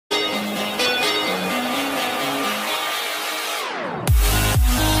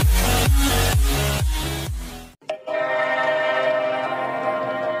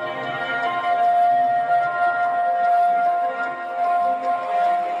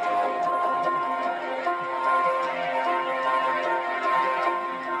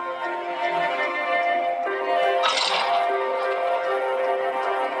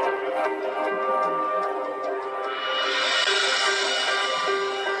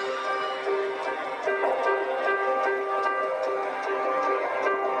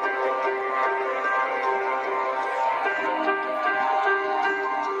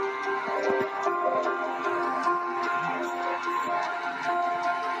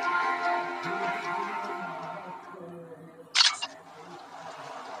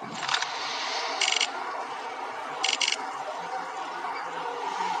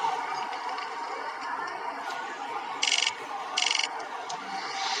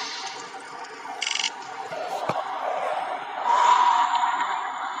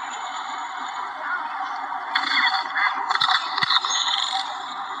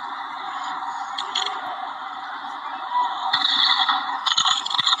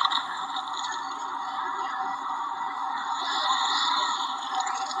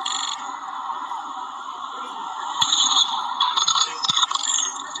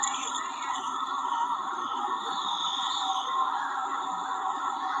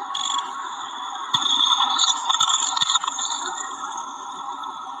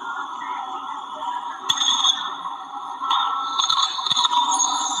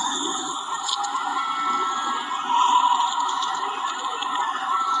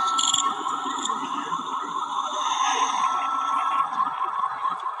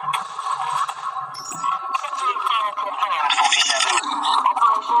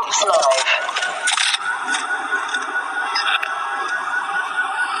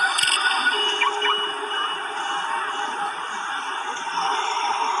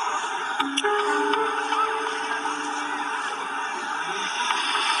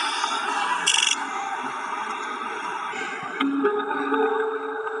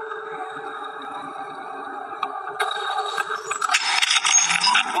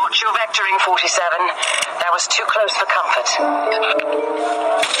47. That was too close for comfort.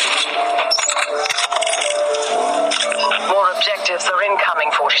 More objectives are incoming,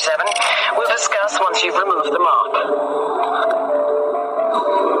 47. We'll discuss once you've removed the mark.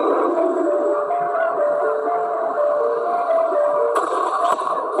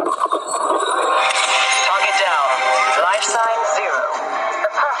 Target down. Life sign 0.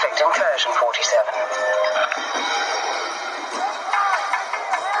 The perfect incursion, 47.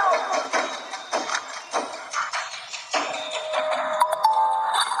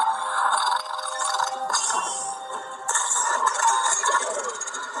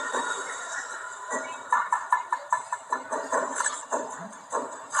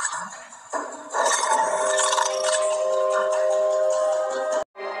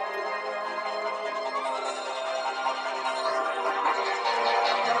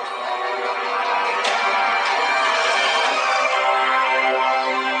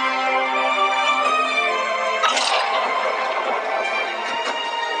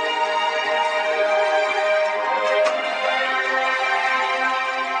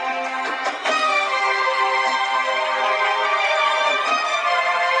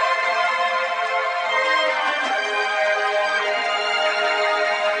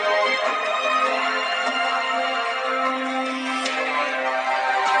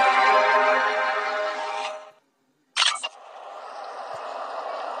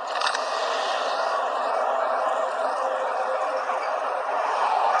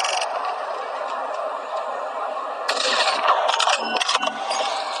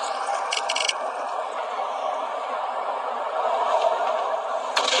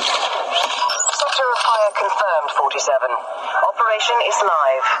 Confirmed, 47. Operation is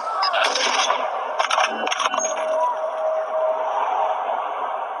live.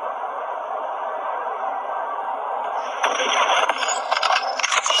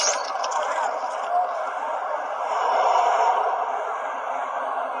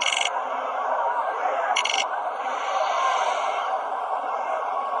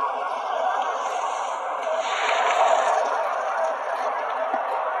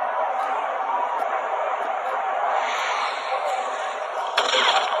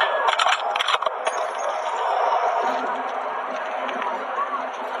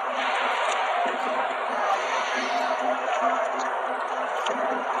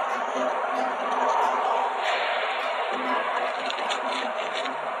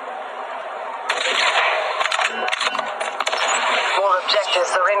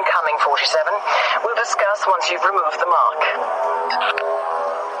 Objectives are incoming, 47. We'll discuss once you've removed the mark.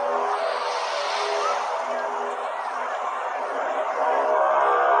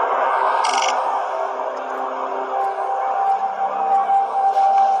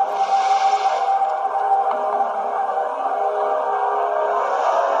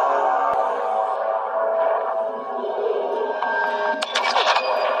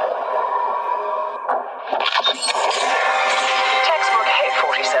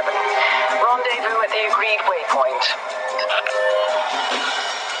 Rendezvous at the agreed waypoint.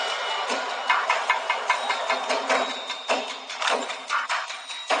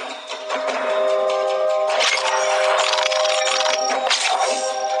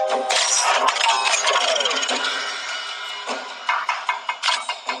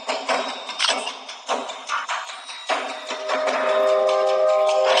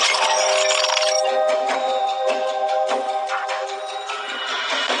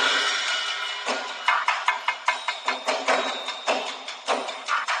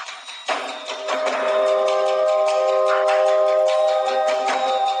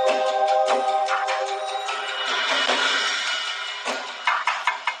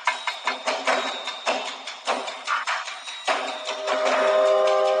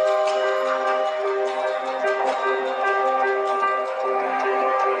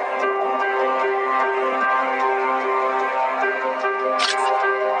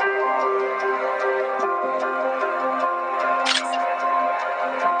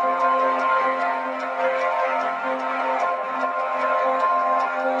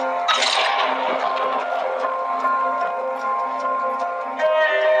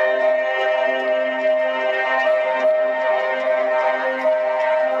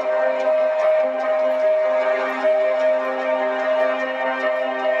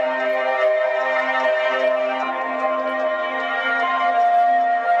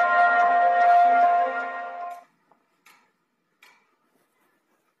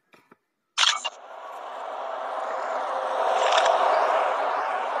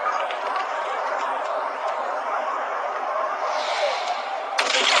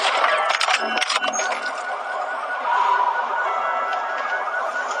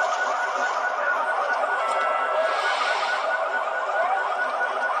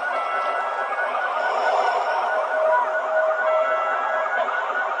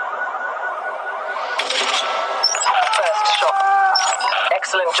 shot.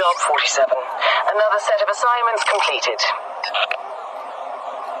 Excellent job, 47. Another set of assignments completed.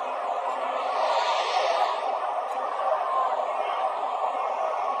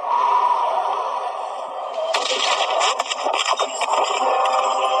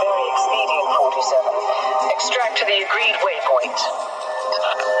 Very expedient, 47. Extract to the agreed waypoint.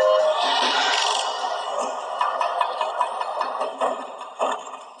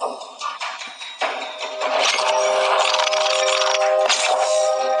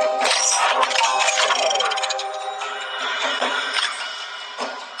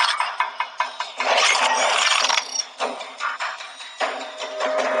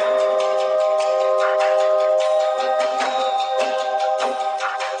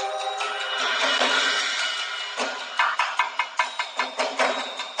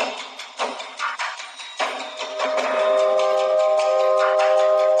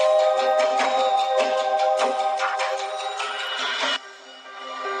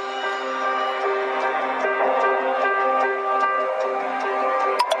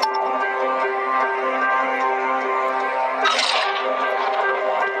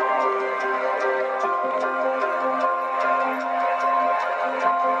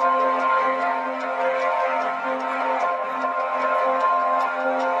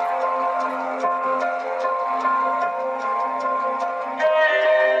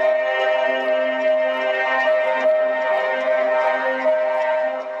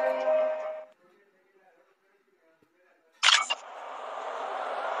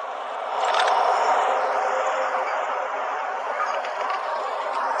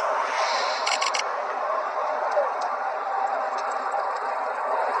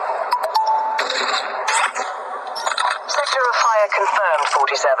 Sector of fire confirmed,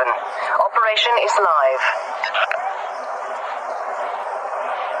 47. Operation is live.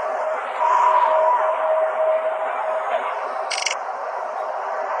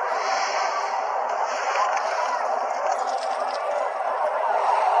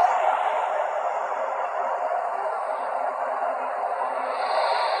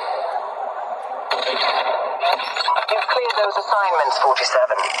 You've cleared those assignments,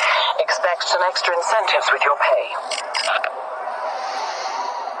 47. Expect some extra incentives with your pay.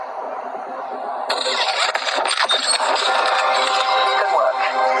 Good work.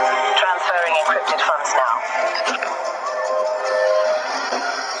 Transferring encrypted funds now.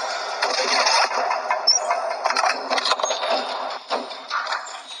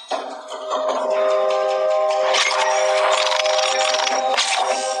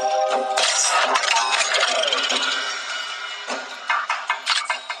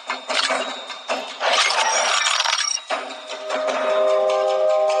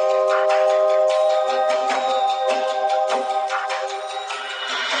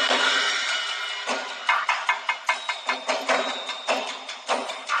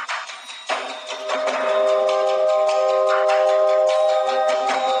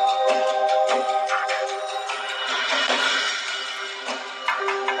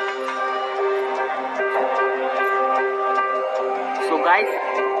 So guys,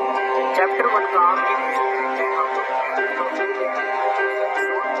 chapter 1 का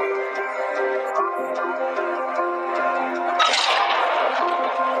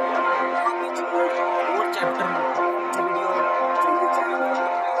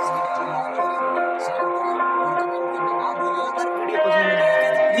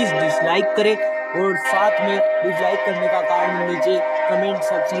please dislike करें और साथ में dislike करने का कारण नीचे comment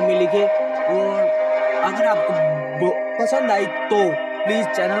section में लिखें और अगर आपको पसंद आई तो प्लीज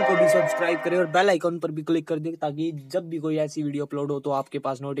चैनल को भी सब्सक्राइब करें और बेल आइकन पर भी क्लिक कर दें ताकि जब भी कोई ऐसी वीडियो अपलोड हो तो आपके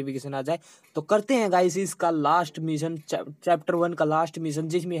पास नोटिफिकेशन आ जाए। तो करते हैं गाइस इसका लास्ट मिशन, चैप्टर 1 का लास्ट मिशन,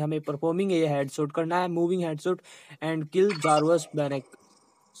 जिसमें हमें परफॉर्मिंग ये हेडशॉट करना है, moving headshot and kill जारवस बैनेक।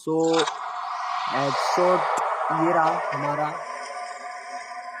 So headshot ये रहा हमारा,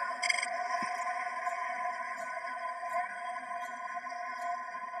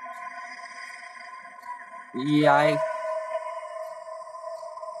 ये आए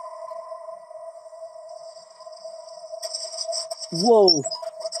वो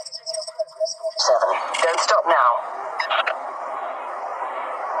 7. Don't stop now.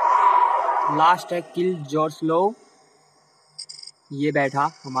 लास्ट है किल जॉर्ज लो, ये बैठा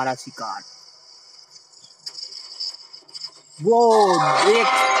हमारा शिकार। वो एक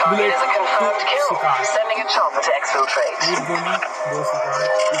Target is a confirmed kill. शिकार, Sending a chopper to exfiltrate. एक गोली दो शिकार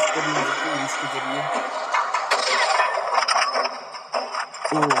इसके जरिए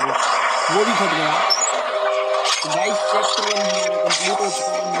वो भी फट गया। तो गाइस चैप्टर 1 हमारा कंप्लीट हो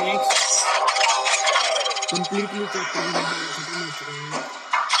चुका है। नेक्स्ट कंप्लीटली चैप्टर 1 खत्म हो चुका है।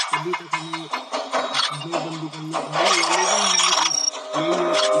 अभी तक हमें दो बंदूक अनलॉक नहीं हुआ, लेकिन हमारे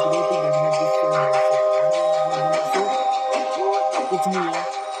पास यही एक इग्निटिंग गन है जिससे हम यहाँ से भागेंगे से, और कुछ नहीं है।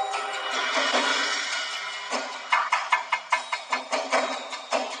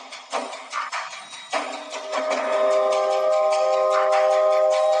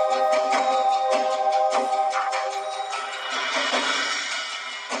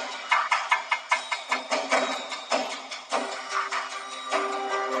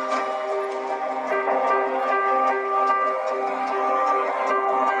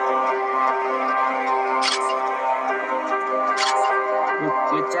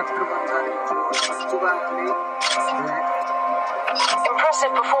 चैप्टर 1 का चुका हमें।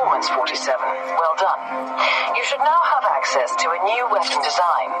 Impressive performance, 47. Well done. You should now have access to a new weapon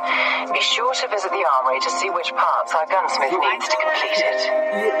design. Be sure to visit the armory to see which parts our gunsmith needs to complete it.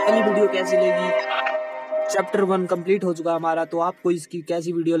 ये पहली video कैसी लगी? Chapter 1 complete हो चुका हमारा, तो आपको इसकी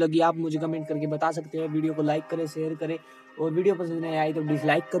कैसी वीडियो लगी आप मुझे कमेंट करके बता सकते हैं। वीडियो को लाइक करें, शेयर करें, और वीडियो पसंद नहीं आई तो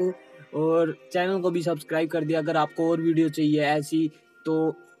डिसलाइक करें, और चैनल को भी सब्सक्राइब कर दिया। अगर आपको और वीडियो चाहिए ऐसी तो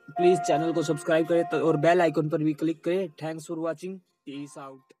प्लीज़ चैनल को सब्सक्राइब करें और बेल आइकन पर भी क्लिक करें। Thanks for watching, peace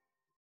out.